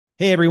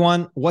Hey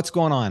everyone, what's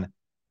going on?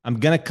 I'm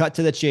going to cut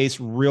to the chase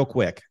real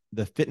quick.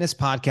 The fitness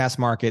podcast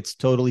market's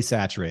totally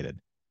saturated,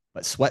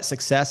 but Sweat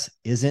Success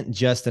isn't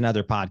just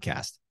another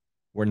podcast.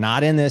 We're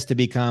not in this to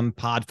become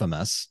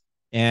podfamous,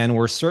 and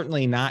we're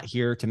certainly not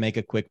here to make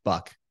a quick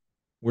buck.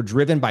 We're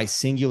driven by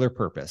singular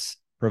purpose,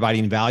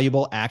 providing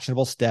valuable,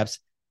 actionable steps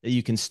that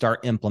you can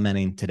start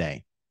implementing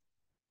today.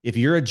 If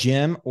you're a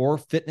gym or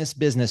fitness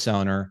business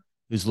owner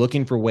who's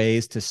looking for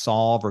ways to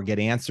solve or get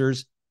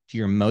answers to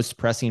your most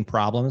pressing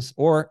problems,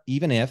 or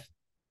even if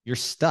you're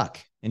stuck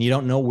and you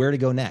don't know where to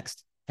go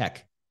next,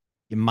 heck,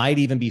 you might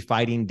even be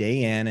fighting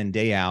day in and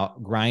day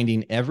out,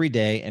 grinding every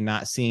day and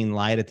not seeing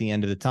light at the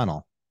end of the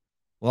tunnel.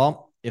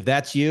 Well, if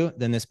that's you,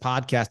 then this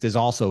podcast is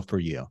also for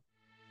you.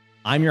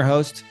 I'm your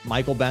host,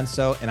 Michael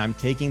Benso, and I'm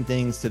taking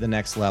things to the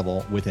next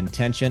level with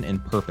intention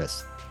and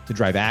purpose to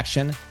drive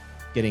action,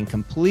 getting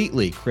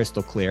completely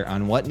crystal clear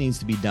on what needs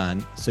to be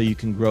done so you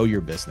can grow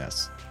your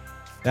business.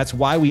 That's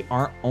why we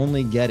aren't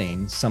only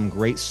getting some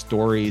great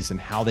stories and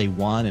how they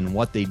won and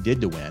what they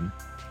did to win.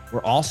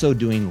 We're also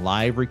doing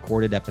live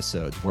recorded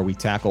episodes where we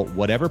tackle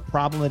whatever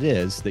problem it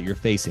is that you're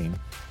facing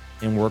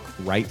and work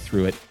right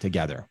through it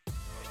together.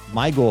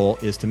 My goal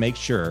is to make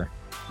sure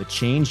the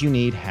change you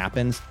need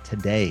happens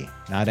today,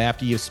 not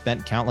after you've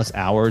spent countless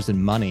hours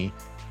and money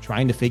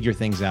trying to figure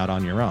things out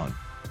on your own.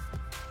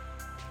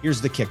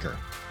 Here's the kicker.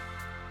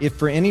 If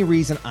for any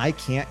reason I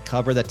can't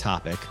cover the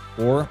topic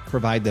or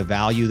provide the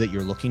value that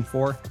you're looking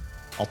for,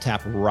 I'll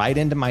tap right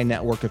into my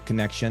network of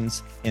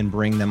connections and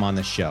bring them on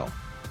the show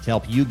to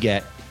help you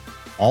get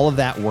all of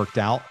that worked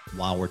out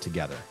while we're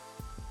together.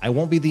 I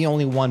won't be the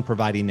only one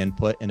providing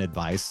input and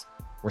advice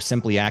or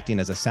simply acting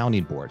as a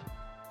sounding board.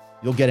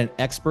 You'll get an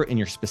expert in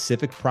your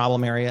specific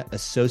problem area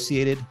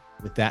associated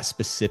with that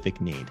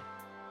specific need.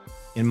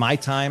 In my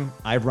time,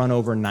 I've run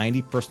over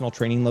 90 personal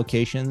training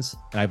locations,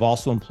 and I've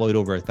also employed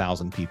over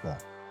 1,000 people.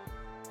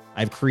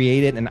 I've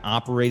created and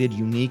operated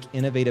unique,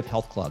 innovative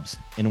health clubs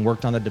and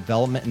worked on the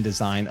development and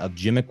design of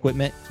gym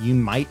equipment you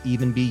might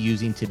even be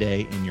using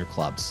today in your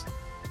clubs.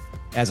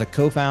 As a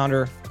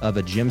co-founder of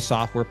a gym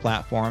software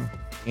platform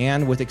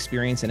and with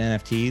experience in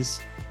NFTs,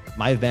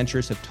 my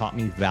ventures have taught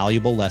me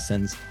valuable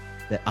lessons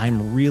that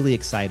I'm really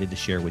excited to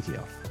share with you.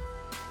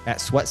 At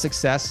Sweat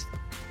Success,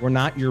 we're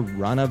not your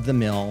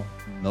run-of-the-mill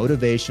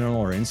motivational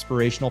or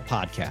inspirational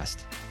podcast,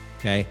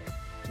 okay?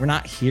 We're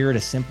not here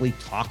to simply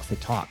talk the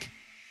talk.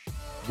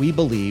 We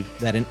believe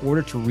that in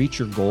order to reach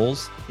your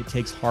goals, it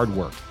takes hard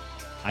work.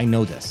 I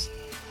know this,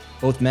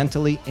 both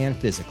mentally and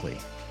physically.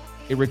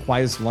 It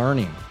requires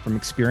learning from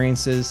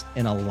experiences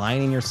and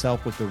aligning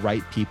yourself with the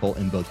right people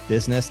in both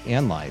business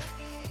and life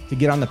to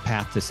get on the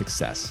path to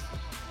success.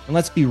 And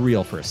let's be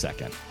real for a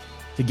second.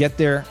 To get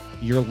there,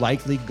 you're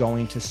likely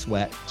going to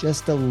sweat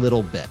just a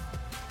little bit.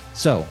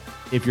 So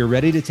if you're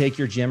ready to take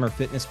your gym or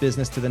fitness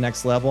business to the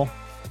next level,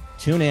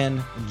 tune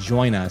in,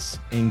 join us,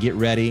 and get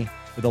ready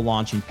for the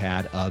launching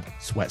pad of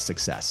Sweat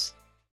Success.